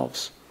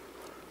ourselves.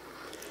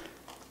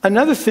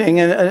 Another thing,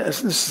 and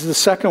this is the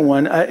second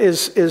one,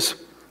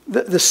 is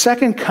the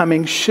second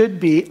coming should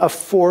be a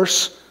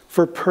force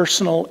for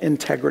personal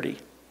integrity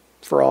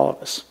for all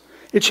of us.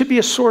 It should be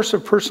a source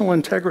of personal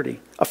integrity,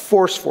 a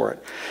force for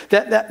it.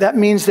 That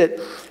means that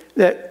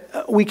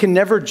we can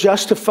never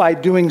justify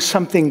doing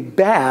something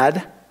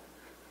bad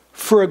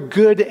for a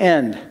good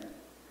end.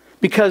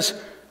 Because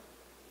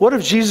what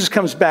if Jesus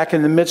comes back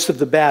in the midst of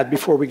the bad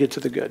before we get to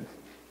the good?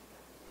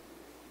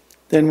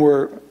 Then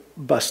we're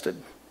busted.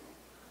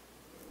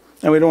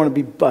 And we don't want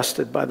to be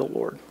busted by the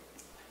Lord.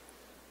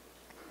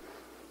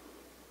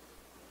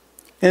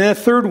 And the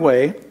third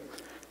way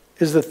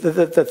is that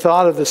the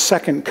thought of the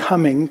second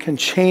coming can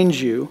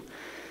change you,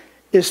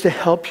 is to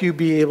help you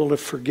be able to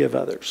forgive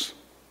others.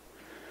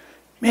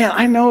 Man,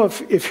 I know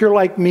if you're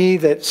like me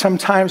that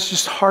sometimes it's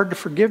just hard to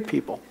forgive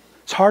people.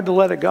 It's hard to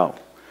let it go.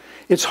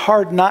 It's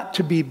hard not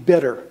to be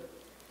bitter.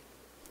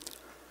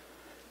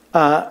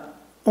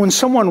 When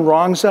someone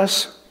wrongs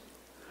us,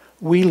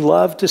 we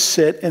love to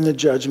sit in the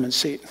judgment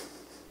seat.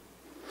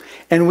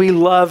 And we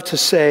love to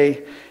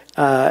say,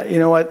 you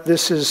know what,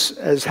 this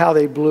is how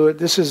they blew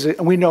it.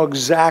 We know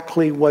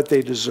exactly what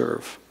they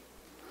deserve.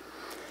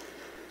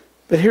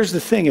 But here's the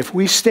thing. If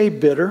we stay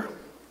bitter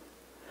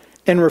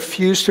and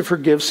refuse to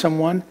forgive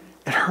someone,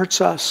 it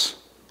hurts us.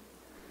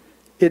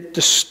 It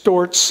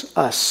distorts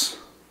us.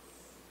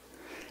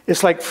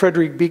 It's like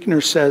Frederick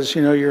Buechner says,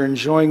 you're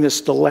enjoying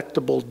this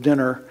delectable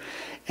dinner,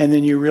 and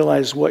then you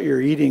realize what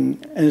you're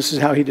eating, and this is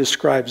how he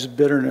describes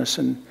bitterness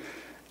and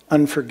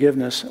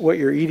unforgiveness. What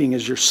you're eating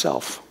is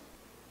yourself.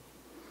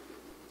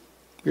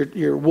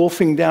 You're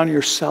wolfing down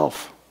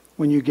yourself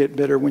when you get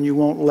bitter, when you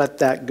won't let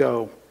that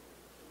go.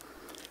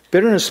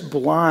 Bitterness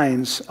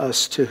blinds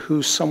us to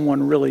who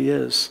someone really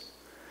is.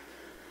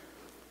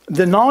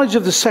 The knowledge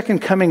of the second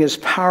coming is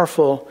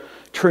powerful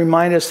to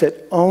remind us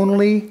that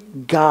only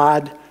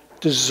God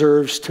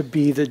deserves to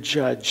be the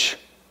judge.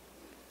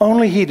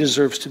 Only He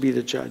deserves to be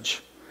the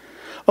judge.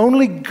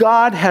 Only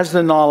God has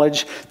the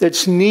knowledge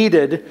that's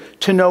needed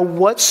to know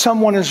what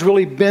someone has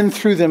really been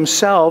through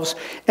themselves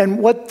and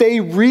what they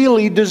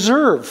really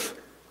deserve.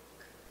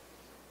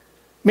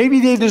 Maybe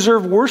they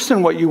deserve worse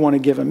than what you want to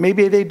give them.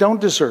 Maybe they don't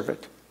deserve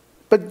it.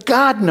 But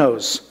God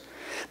knows.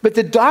 But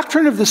the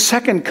doctrine of the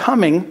second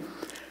coming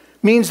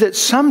means that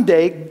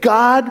someday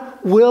God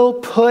will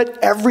put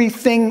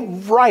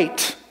everything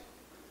right.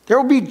 There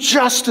will be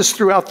justice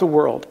throughout the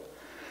world.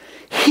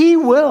 He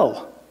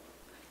will.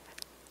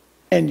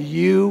 And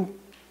you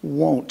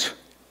won't.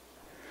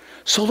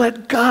 So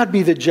let God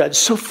be the judge.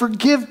 So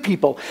forgive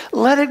people.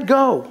 Let it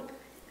go.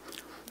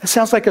 That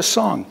sounds like a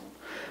song.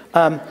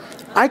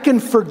 I can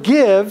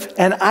forgive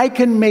and I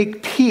can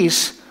make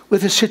peace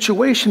with a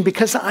situation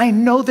because I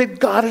know that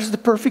God is the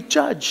perfect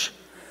judge.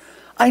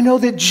 I know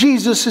that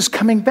Jesus is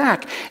coming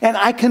back, and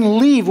I can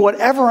leave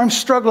whatever I'm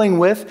struggling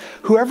with,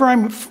 whoever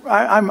I'm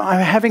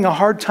having a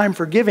hard time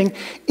forgiving,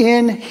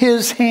 in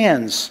His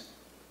hands.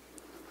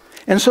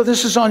 And so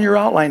this is on your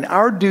outline.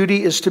 Our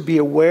duty is to be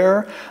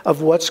aware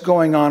of what's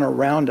going on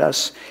around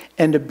us,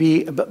 and to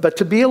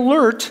be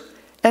alert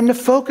and to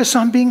focus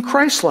on being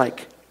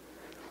Christ-like,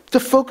 to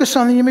focus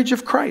on the image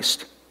of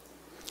Christ.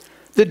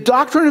 The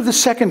doctrine of the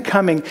second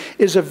coming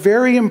is a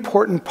very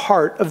important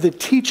part of the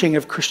teaching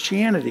of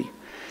Christianity.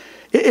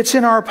 It's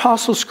in our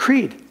Apostles'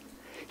 Creed.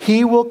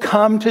 He will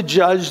come to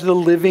judge the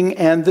living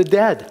and the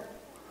dead.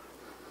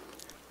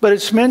 But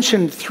it's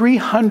mentioned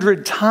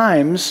 300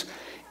 times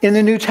in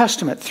the New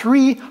Testament.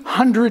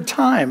 300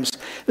 times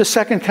the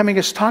second coming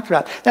is talked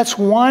about. That's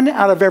 1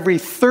 out of every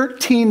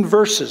 13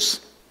 verses.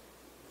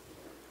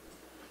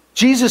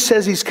 Jesus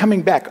says He's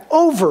coming back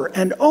over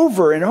and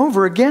over and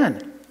over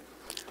again.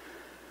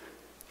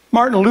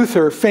 Martin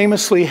Luther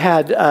famously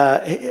had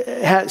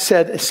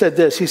said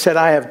this. He said,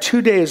 I have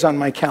 2 days on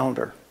my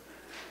calendar.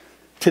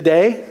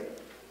 Today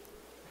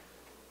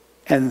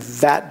and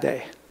that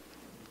day.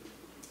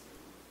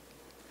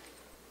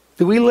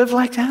 Do we live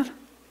like that?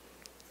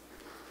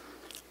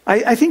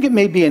 I think it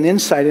may be an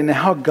insight into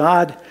how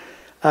God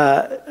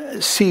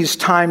sees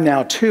time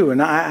now too.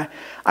 And I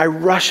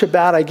rush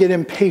about, I get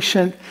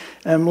impatient.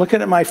 I'm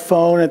looking at my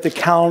phone, at the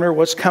calendar,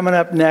 what's coming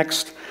up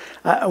next.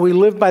 We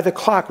live by the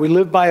clock. We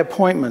live by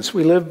appointments.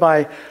 We live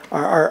by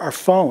our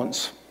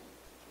phones.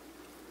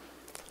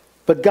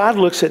 But God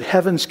looks at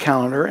heaven's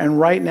calendar, and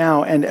right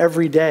now and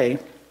every day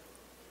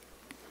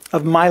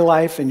of my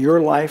life and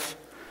your life,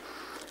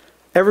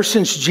 ever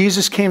since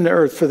Jesus came to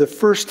earth for the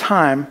first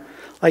time,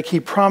 like he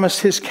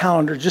promised, his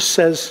calendar just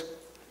says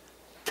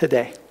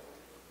today.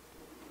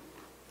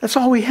 That's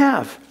all we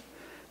have.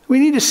 We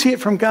need to see it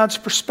from God's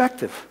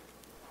perspective.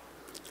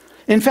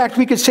 In fact,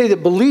 we could say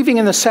that believing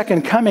in the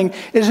second coming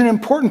is an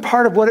important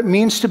part of what it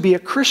means to be a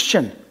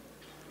Christian.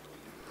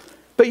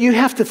 But you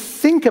have to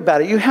think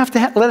about it. You have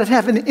to let it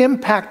have an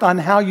impact on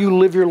how you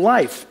live your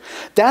life.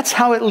 That's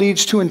how it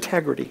leads to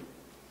integrity.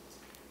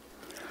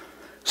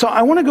 So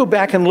I want to go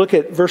back and look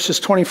at verses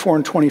 24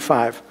 and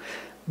 25.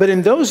 But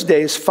in those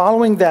days,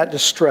 following that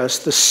distress,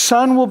 the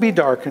sun will be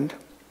darkened,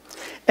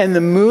 and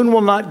the moon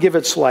will not give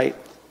its light.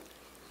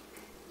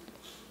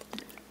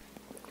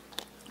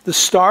 The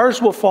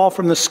stars will fall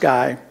from the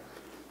sky,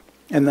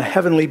 and the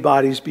heavenly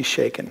bodies be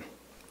shaken.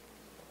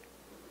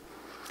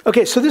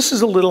 Okay, so this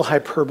is a little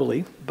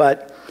hyperbole,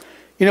 but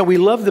we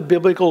love the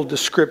biblical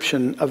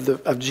description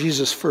of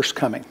Jesus' first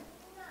coming.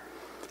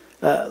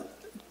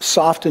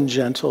 Soft and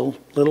gentle,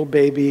 little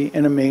baby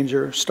in a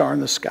manger, star in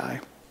the sky.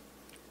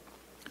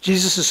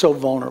 Jesus is so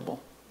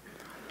vulnerable.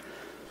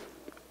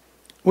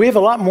 We have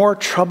a lot more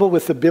trouble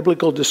with the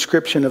biblical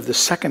description of the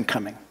second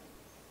coming.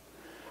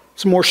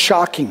 It's more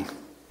shocking.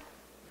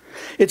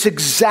 It's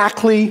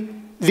exactly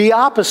the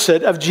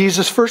opposite of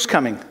Jesus' first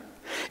coming.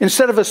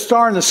 Instead of a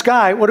star in the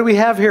sky, what do we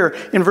have here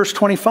in verse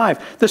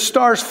 25? The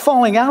stars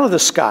falling out of the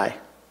sky.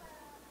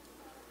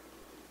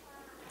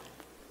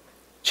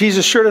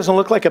 Jesus sure doesn't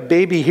look like a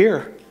baby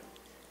here.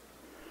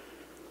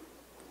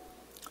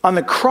 On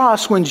the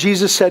cross, when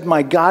Jesus said,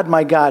 my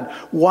God,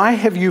 why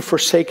have you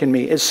forsaken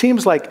me?" It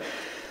seems like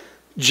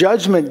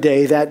Judgment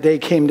Day that day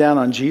came down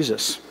on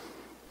Jesus.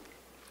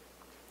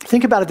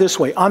 Think about it this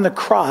way. On the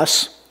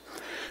cross,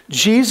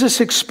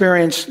 Jesus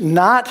experienced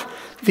not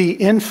the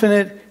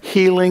infinite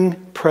healing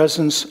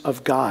presence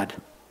of God,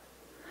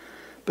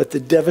 but the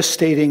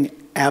devastating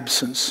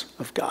absence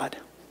of God.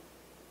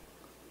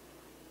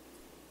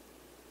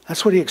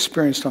 That's what he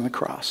experienced on the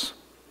cross.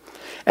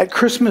 At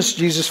Christmas,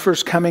 Jesus'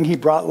 first coming, he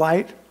brought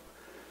light,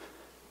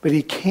 but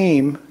he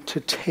came to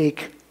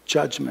take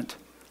judgment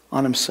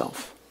on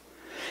himself.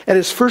 At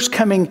his first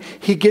coming,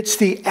 he gets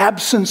the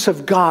absence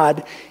of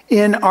God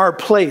in our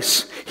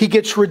place. He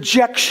gets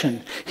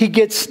rejection. He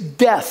gets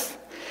death.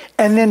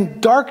 And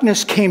then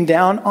darkness came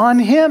down on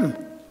him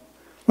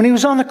when he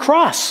was on the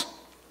cross.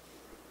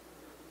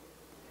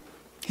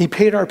 He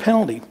paid our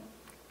penalty.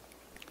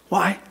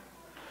 Why?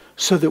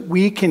 So that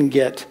we can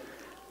get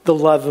the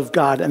love of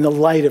God and the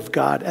light of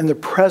God and the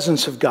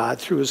presence of God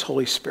through his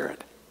Holy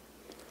Spirit.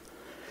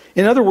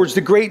 In other words,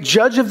 the great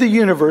judge of the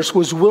universe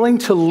was willing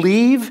to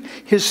leave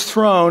his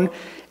throne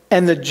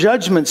and the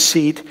judgment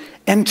seat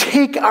and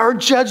take our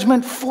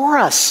judgment for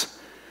us.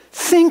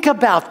 Think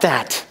about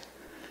that.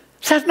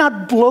 Does that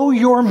not blow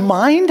your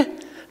mind?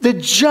 The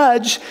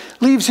judge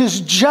leaves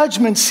his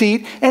judgment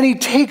seat and he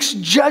takes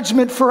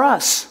judgment for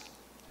us.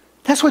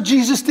 That's what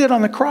Jesus did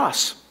on the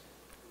cross.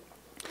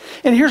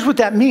 And here's what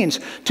that means.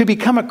 To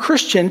become a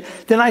Christian,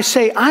 then I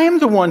say, I am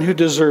the one who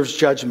deserves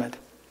judgment.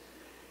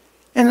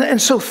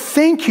 And so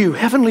thank you,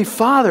 Heavenly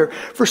Father,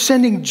 for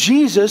sending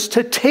Jesus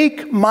to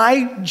take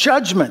my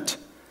judgment.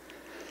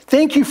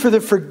 Thank you for the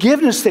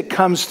forgiveness that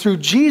comes through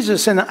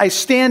Jesus. And I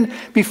stand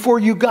before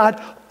you, God,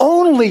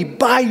 only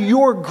by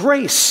your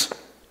grace.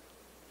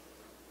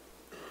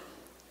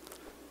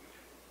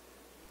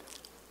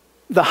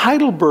 The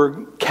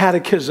Heidelberg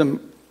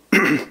Catechism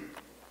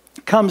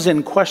comes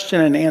in question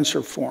and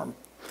answer form.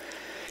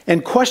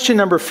 And question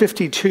number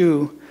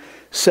 52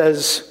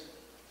 says,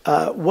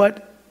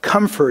 what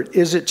comfort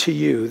is it to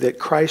you that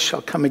Christ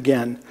shall come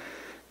again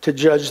to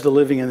judge the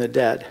living and the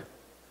dead?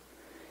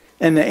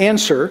 And the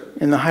answer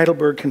in the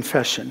Heidelberg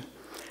Confession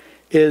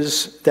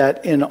is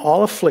that in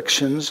all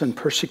afflictions and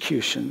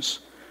persecutions,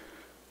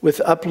 with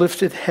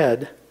uplifted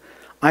head,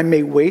 I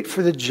may wait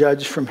for the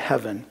judge from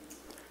heaven,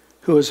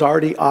 who has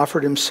already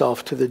offered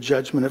himself to the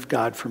judgment of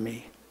God for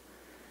me,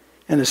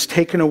 and has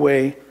taken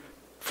away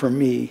for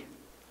me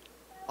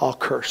all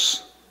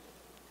curse.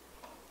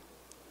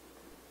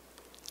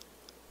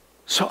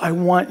 So I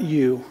want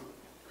you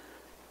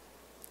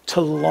to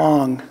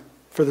long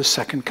for the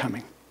second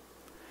coming.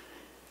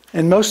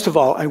 And most of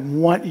all, I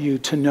want you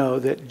to know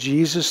that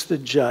Jesus the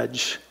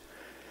judge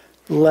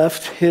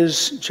left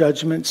his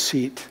judgment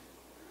seat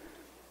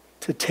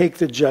to take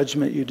the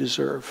judgment you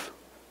deserve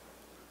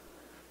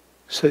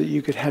so that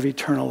you could have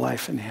eternal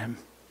life in him.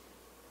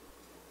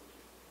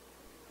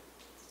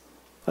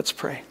 Let's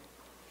pray.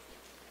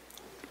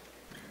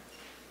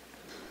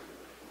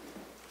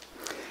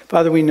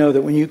 Father, we know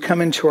that when you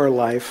come into our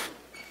life,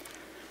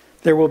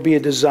 there will be a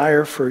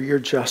desire for your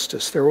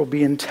justice. There will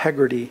be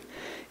integrity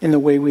in the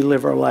way we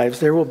live our lives.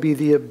 There will be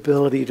the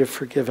ability to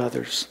forgive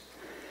others.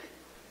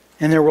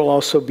 And there will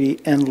also be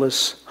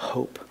endless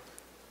hope.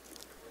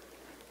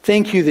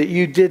 Thank you that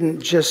you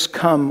didn't just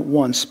come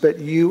once, but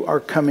you are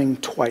coming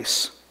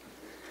twice.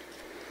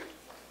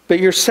 But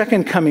your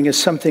second coming is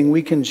something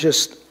we can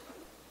just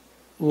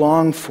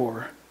long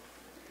for,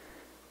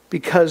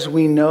 because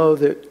we know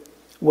that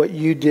what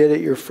you did at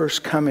your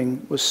first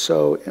coming is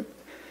so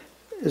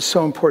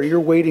important. You're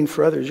waiting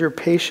for others. You're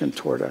patient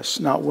toward us,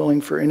 not willing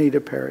for any to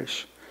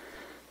perish,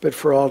 but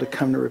for all to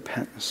come to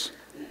repentance.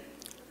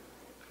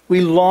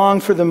 We long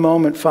for the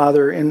moment,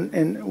 Father,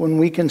 and when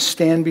we can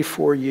stand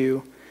before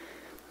you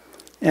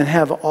and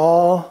have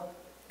all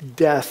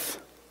death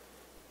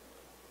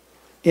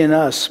in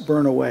us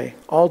burn away,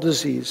 all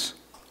disease,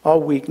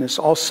 all weakness,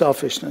 all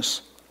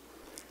selfishness,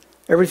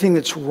 everything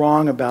that's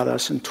wrong about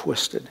us and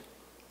twisted.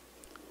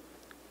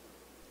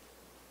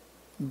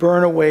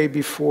 Burn away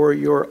before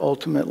your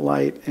ultimate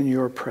light and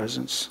your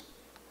presence.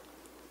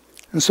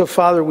 And so,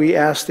 Father, we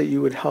ask that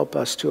you would help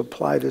us to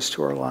apply this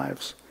to our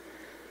lives.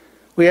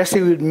 We ask that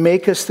you would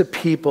make us the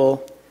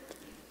people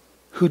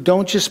who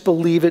don't just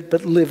believe it,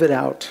 but live it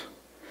out.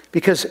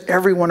 Because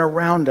everyone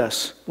around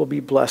us will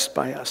be blessed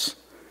by us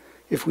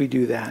if we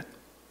do that.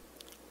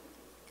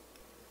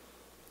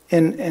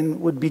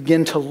 And would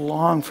begin to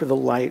long for the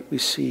light we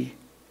see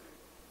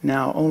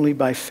now only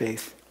by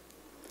faith.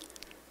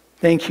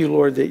 Thank you,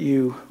 Lord, that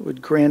you would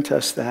grant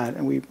us that.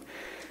 And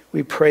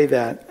we pray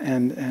that.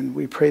 And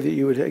we pray that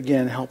you would,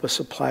 again, help us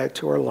apply it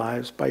to our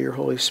lives by your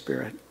Holy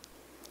Spirit.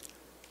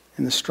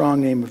 In the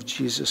strong name of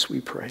Jesus,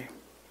 we pray.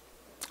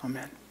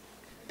 Amen.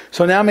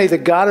 So now may the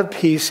God of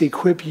peace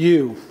equip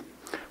you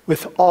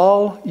with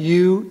all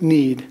you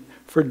need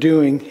for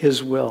doing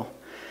his will.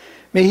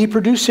 May he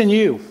produce in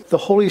you, the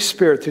Holy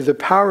Spirit, through the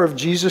power of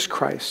Jesus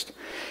Christ,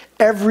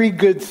 every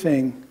good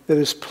thing that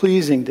is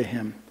pleasing to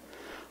him.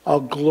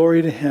 All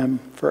glory to him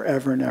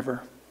forever and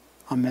ever.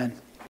 Amen.